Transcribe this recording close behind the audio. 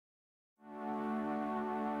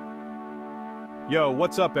Yo,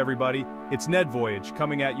 what's up everybody? It's Ned Voyage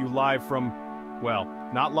coming at you live from, well,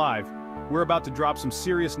 not live. We're about to drop some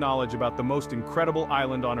serious knowledge about the most incredible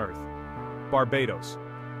island on Earth, Barbados.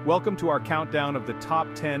 Welcome to our countdown of the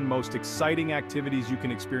top 10 most exciting activities you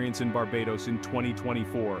can experience in Barbados in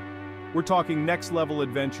 2024. We're talking next-level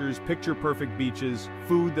adventures, picture-perfect beaches,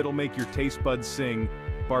 food that'll make your taste buds sing.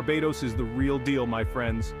 Barbados is the real deal, my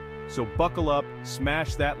friends. So buckle up,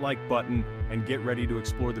 smash that like button, and get ready to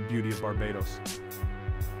explore the beauty of Barbados.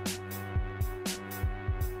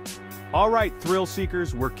 Alright, thrill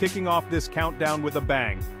seekers, we're kicking off this countdown with a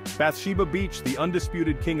bang. Bathsheba Beach, the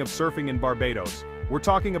undisputed king of surfing in Barbados. We're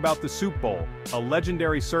talking about the Soup Bowl, a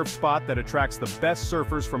legendary surf spot that attracts the best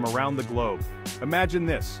surfers from around the globe. Imagine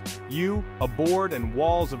this, you, a board and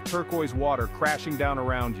walls of turquoise water crashing down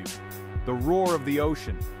around you. The roar of the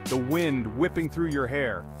ocean, the wind whipping through your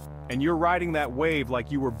hair, and you're riding that wave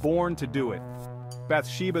like you were born to do it.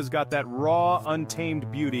 Bathsheba's got that raw, untamed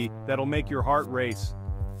beauty that'll make your heart race.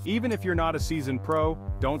 Even if you're not a seasoned pro,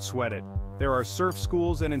 don't sweat it. There are surf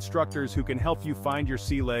schools and instructors who can help you find your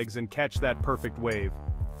sea legs and catch that perfect wave.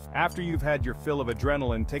 After you've had your fill of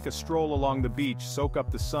adrenaline, take a stroll along the beach, soak up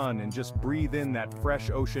the sun, and just breathe in that fresh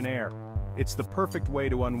ocean air. It's the perfect way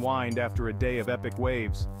to unwind after a day of epic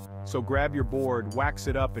waves. So grab your board, wax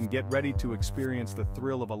it up, and get ready to experience the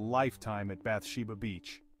thrill of a lifetime at Bathsheba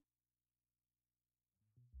Beach.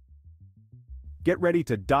 Get ready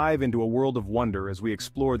to dive into a world of wonder as we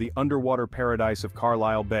explore the underwater paradise of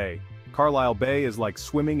Carlisle Bay. Carlisle Bay is like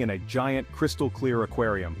swimming in a giant crystal-clear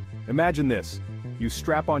aquarium. Imagine this. You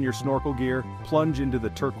strap on your snorkel gear, plunge into the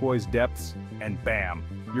turquoise depths, and bam!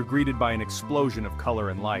 You're greeted by an explosion of color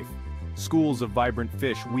and life. Schools of vibrant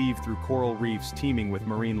fish weave through coral reefs teeming with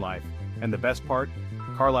marine life. And the best part?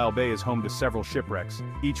 Carlisle Bay is home to several shipwrecks,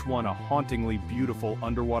 each one a hauntingly beautiful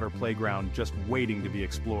underwater playground just waiting to be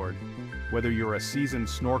explored. Whether you're a seasoned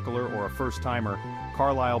snorkeler or a first-timer,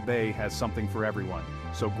 Carlisle Bay has something for everyone.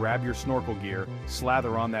 So grab your snorkel gear,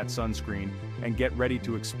 slather on that sunscreen, and get ready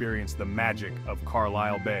to experience the magic of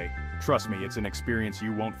Carlisle Bay. Trust me, it's an experience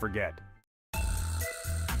you won't forget.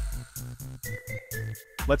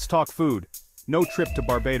 Let's talk food. No trip to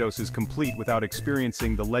Barbados is complete without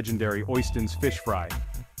experiencing the legendary Oyston's fish fry.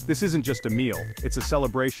 This isn't just a meal, it's a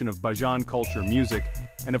celebration of Bajan culture, music,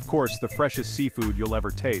 and of course the freshest seafood you'll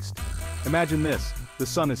ever taste. Imagine this, the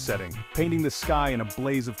sun is setting, painting the sky in a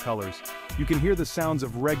blaze of colors. You can hear the sounds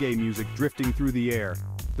of reggae music drifting through the air,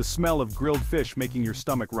 the smell of grilled fish making your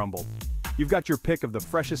stomach rumble. You've got your pick of the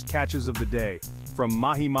freshest catches of the day, from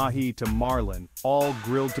mahi-mahi to marlin, all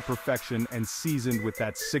grilled to perfection and seasoned with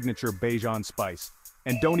that signature Bajan spice.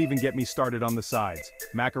 And don't even get me started on the sides.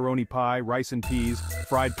 Macaroni pie, rice and peas,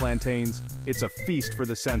 fried plantains, it's a feast for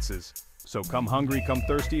the senses. So come hungry, come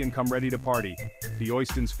thirsty, and come ready to party. The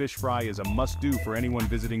Oyston's fish fry is a must-do for anyone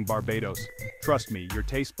visiting Barbados. Trust me, your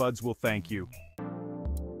taste buds will thank you.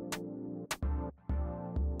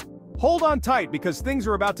 Hold on tight because things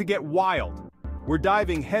are about to get wild. We're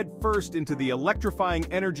diving headfirst into the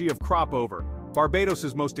electrifying energy of crop over,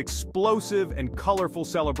 Barbados' most explosive and colorful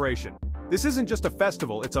celebration. This isn't just a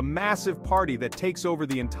festival, it's a massive party that takes over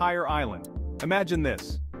the entire island. Imagine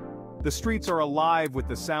this. The streets are alive with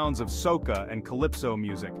the sounds of soca and calypso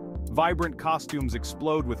music. Vibrant costumes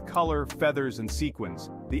explode with color, feathers, and sequins.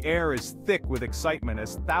 The air is thick with excitement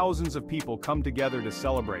as thousands of people come together to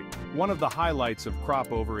celebrate. One of the highlights of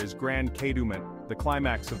Crop Over is Grand Kadooment, the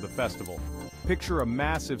climax of the festival. Picture a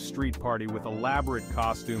massive street party with elaborate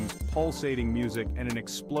costumes, pulsating music, and an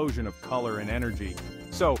explosion of color and energy.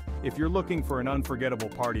 So, if you're looking for an unforgettable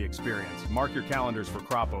party experience, mark your calendars for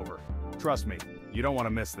Crop Over. Trust me, you don't want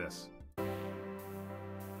to miss this.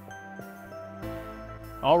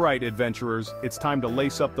 Alright adventurers, it's time to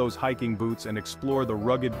lace up those hiking boots and explore the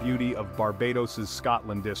rugged beauty of Barbados'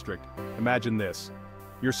 Scotland district. Imagine this.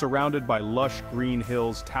 You're surrounded by lush green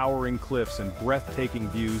hills, towering cliffs, and breathtaking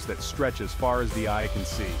views that stretch as far as the eye can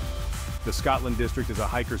see. The Scotland district is a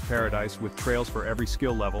hiker's paradise with trails for every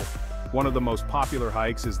skill level. One of the most popular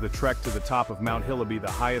hikes is the trek to the top of Mount Hillaby,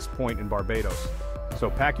 the highest point in Barbados.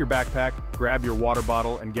 So pack your backpack, grab your water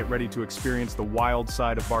bottle, and get ready to experience the wild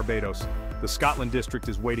side of Barbados. The Scotland district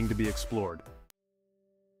is waiting to be explored.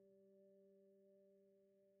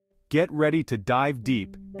 Get ready to dive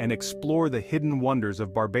deep and explore the hidden wonders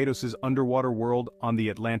of Barbados' underwater world on the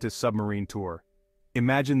Atlantis submarine tour.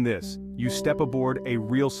 Imagine this, you step aboard a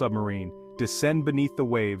real submarine, descend beneath the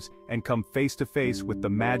waves, and come face to face with the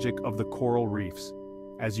magic of the coral reefs.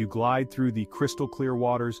 As you glide through the crystal-clear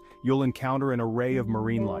waters, you'll encounter an array of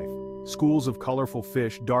marine life. Schools of colorful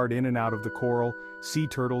fish dart in and out of the coral, sea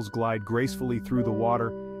turtles glide gracefully through the water,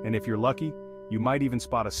 and if you're lucky, you might even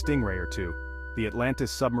spot a stingray or two. The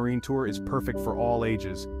Atlantis submarine tour is perfect for all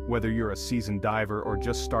ages, whether you're a seasoned diver or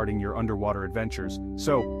just starting your underwater adventures.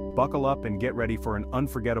 So, buckle up and get ready for an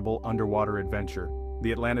unforgettable underwater adventure.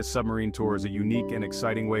 The Atlantis submarine tour is a unique and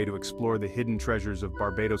exciting way to explore the hidden treasures of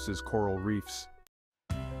Barbados's coral reefs.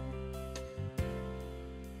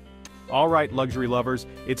 Alright, luxury lovers,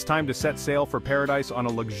 it's time to set sail for paradise on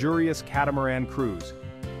a luxurious catamaran cruise.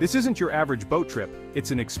 This isn't your average boat trip,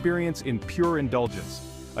 it's an experience in pure indulgence.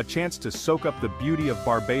 A chance to soak up the beauty of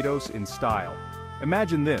Barbados in style.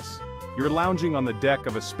 Imagine this. You're lounging on the deck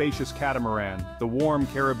of a spacious catamaran, the warm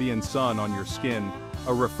Caribbean sun on your skin,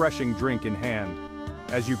 a refreshing drink in hand.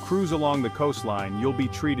 As you cruise along the coastline, you'll be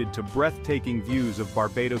treated to breathtaking views of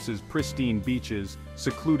Barbados's pristine beaches,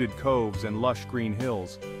 secluded coves, and lush green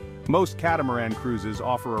hills. Most catamaran cruises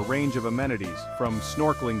offer a range of amenities, from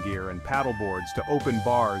snorkeling gear and paddleboards to open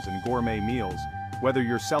bars and gourmet meals. Whether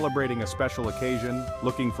you're celebrating a special occasion,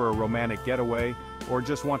 looking for a romantic getaway, or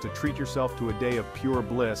just want to treat yourself to a day of pure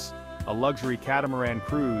bliss, a luxury catamaran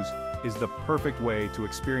cruise is the perfect way to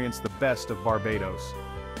experience the best of Barbados.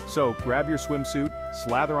 So, grab your swimsuit,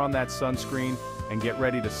 slather on that sunscreen, and get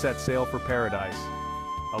ready to set sail for paradise.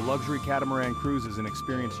 A luxury catamaran cruise is an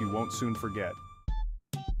experience you won't soon forget.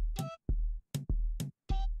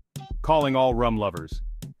 Calling all rum lovers.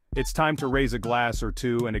 It's time to raise a glass or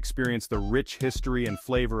two and experience the rich history and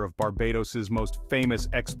flavor of Barbados's most famous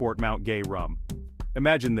export Mount Gay rum.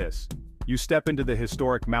 Imagine this. You step into the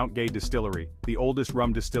historic Mount Gay distillery, the oldest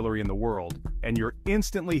rum distillery in the world, and you're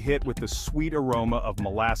instantly hit with the sweet aroma of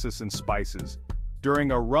molasses and spices.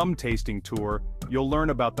 During a rum tasting tour, you'll learn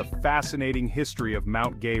about the fascinating history of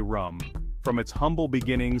Mount Gay rum, from its humble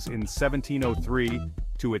beginnings in 1703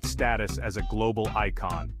 to its status as a global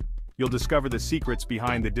icon. You'll discover the secrets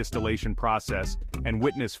behind the distillation process and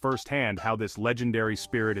witness firsthand how this legendary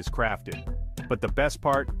spirit is crafted. But the best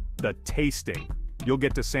part? The tasting. You'll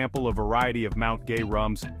get to sample a variety of Mount Gay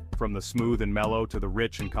rums, from the smooth and mellow to the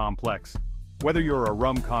rich and complex. Whether you're a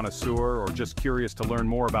rum connoisseur or just curious to learn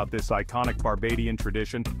more about this iconic Barbadian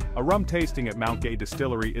tradition, a rum tasting at Mount Gay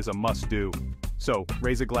Distillery is a must-do. So,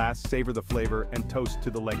 raise a glass, savor the flavor, and toast to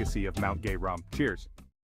the legacy of Mount Gay rum. Cheers.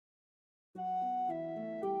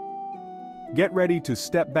 Get ready to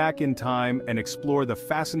step back in time and explore the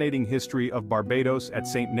fascinating history of Barbados at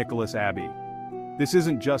St. Nicholas Abbey. This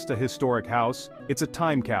isn't just a historic house, it's a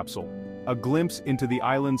time capsule, a glimpse into the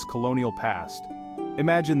island's colonial past.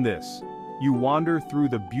 Imagine this. You wander through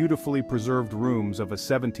the beautifully preserved rooms of a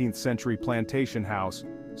 17th century plantation house,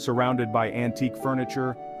 surrounded by antique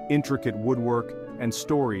furniture, intricate woodwork, and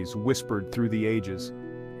stories whispered through the ages.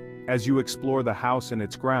 As you explore the house and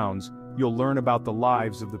its grounds, you'll learn about the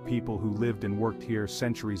lives of the people who lived and worked here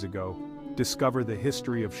centuries ago. Discover the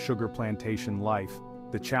history of sugar plantation life,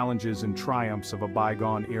 the challenges and triumphs of a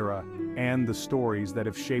bygone era, and the stories that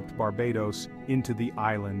have shaped Barbados into the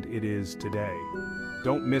island it is today.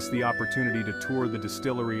 Don't miss the opportunity to tour the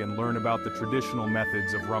distillery and learn about the traditional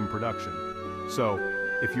methods of rum production. So,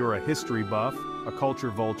 if you're a history buff, a culture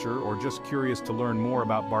vulture, or just curious to learn more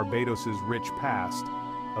about Barbados's rich past,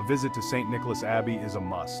 a visit to St. Nicholas Abbey is a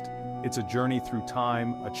must. It's a journey through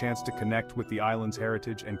time, a chance to connect with the island's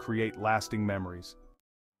heritage and create lasting memories.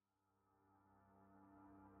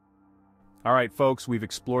 Alright folks, we've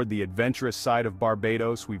explored the adventurous side of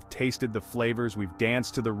Barbados, we've tasted the flavors, we've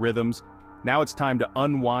danced to the rhythms. Now it's time to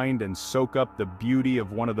unwind and soak up the beauty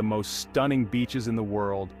of one of the most stunning beaches in the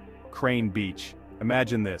world, Crane Beach.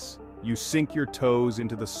 Imagine this. You sink your toes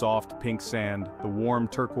into the soft pink sand, the warm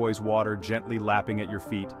turquoise water gently lapping at your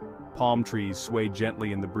feet. Palm trees sway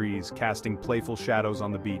gently in the breeze, casting playful shadows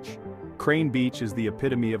on the beach. Crane Beach is the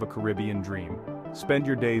epitome of a Caribbean dream. Spend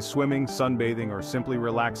your days swimming, sunbathing, or simply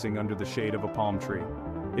relaxing under the shade of a palm tree.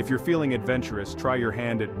 If you're feeling adventurous, try your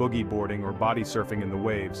hand at boogie boarding or body surfing in the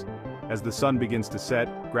waves. As the sun begins to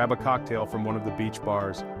set, grab a cocktail from one of the beach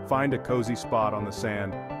bars, find a cozy spot on the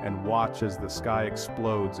sand, and watch as the sky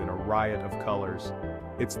explodes in a riot of colors.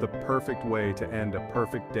 It's the perfect way to end a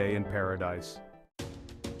perfect day in paradise.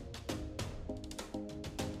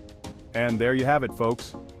 And there you have it,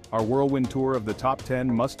 folks. Our whirlwind tour of the top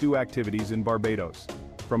 10 must-do activities in Barbados.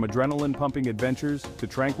 From adrenaline-pumping adventures to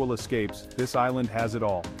tranquil escapes, this island has it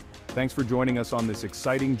all. Thanks for joining us on this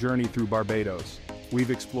exciting journey through Barbados.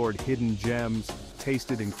 We've explored hidden gems,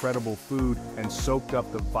 tasted incredible food, and soaked up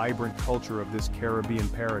the vibrant culture of this Caribbean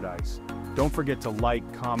paradise. Don't forget to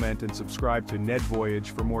like, comment, and subscribe to Ned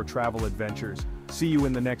Voyage for more travel adventures. See you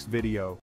in the next video.